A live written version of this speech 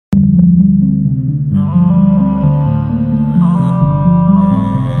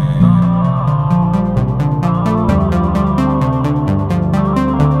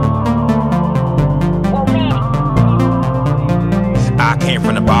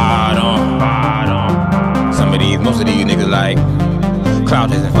bottom. Most of these niggas like cloud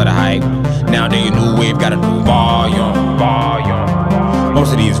chasing for the hype. Nowadays new wave got a new volume.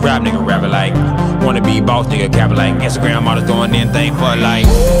 Most of these rap niggas rapping like wanna be boss nigga cap like Instagram models doing anything for like.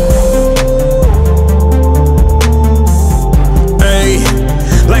 Hey,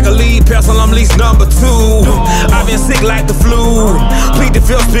 like a lead pencil, I'm least number 2. I've been sick like the flu. Plead the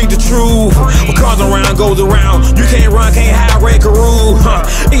fifth, speak the truth. What comes around goes around. You can't run, can't hide, Ray Carew.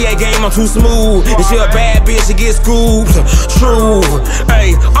 EA game, I'm too smooth. If she a bad bitch, she get scoops. True.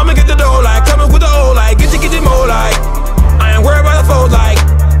 Hey, I'ma get the dough like coming with the old like get the more like. I ain't worried about the foes like.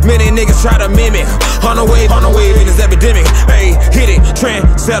 Many niggas try to mimic. On the wave in this epidemic. Hey, hit it,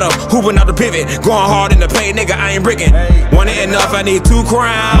 trendsetter, hooping out the pivot. Going hard in the paint, nigga, I ain't bricking. One ain't enough, I need 2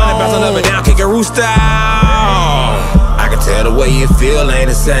 crowns. Bouncing up and down, kick a rooster. I can tell the way you feel ain't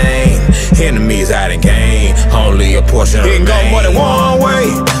the same. Enemies out in game, only a portion. It can go more than one way.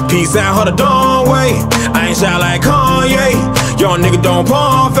 Peace out, her the dawn way. I ain't shy like Kanye. Young nigga don't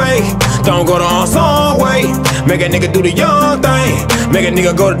pump fake. Don't go the unsung way. Make a nigga do the young thing. Make a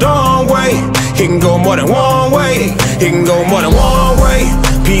nigga go the dumb way. He can go more than one way. He can go more than one way.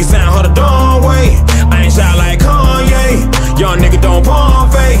 Peace out, her the dawn way. I ain't shy like Kanye. Young nigga don't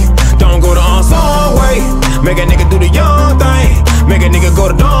pump fake. Don't go the unsung way. Make a nigga do the young thing. Make a nigga go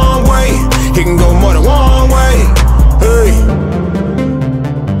the dumb way. He can go more than one way. Hey.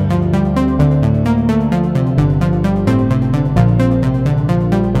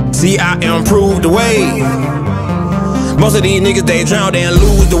 See, I improved the wave. Most of these niggas, they drown and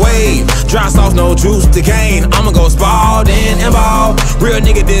lose the wave. Dry sauce, no juice to gain. I'ma go Spalding and ball. Real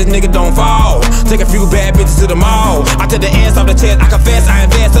nigga, this nigga don't fall. Take a few bad bitches to the mall. I took the ass off the chest, I confess. I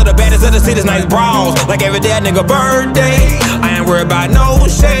invest to the baddest of the city's nice brawls. Like every day a nigga birthday. I ain't worried about no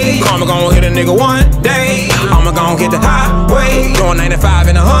shade. I'ma gon' hit a nigga one day. I'ma gon' hit the highway. Going 95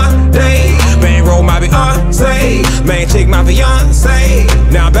 in a Hyundai. Bang roll might be unsafe. Main chick my fiance.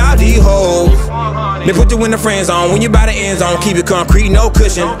 Now about these hoes. They put you in the friend zone. When you by the end zone, keep it concrete, no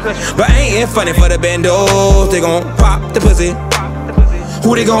cushion. But ain't it funny for the bandos? They gon' pop the pussy.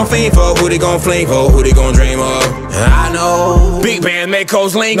 Who they gon' fiend for? Who they gon' fling for? Who they gon' dream of? I know big bands make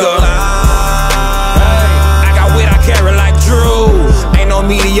hoes linger. I got wit, I carry like Drew. Ain't no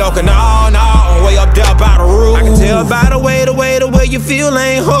mediocre, no. Way up there by the roof. I can tell by the way you feel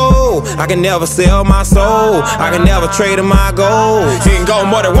ain't whole. I can never sell my soul. I can never trade in my goals. You can go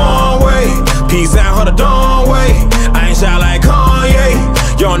more than one way. Peace out, her the dawn way. I ain't shy like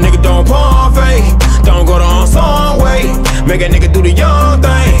Kanye. Young nigga don't pump fake. Don't go the unsung way. Make a nigga do the young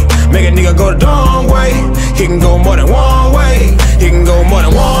thing. Make a nigga go the dumb way. He can go more than one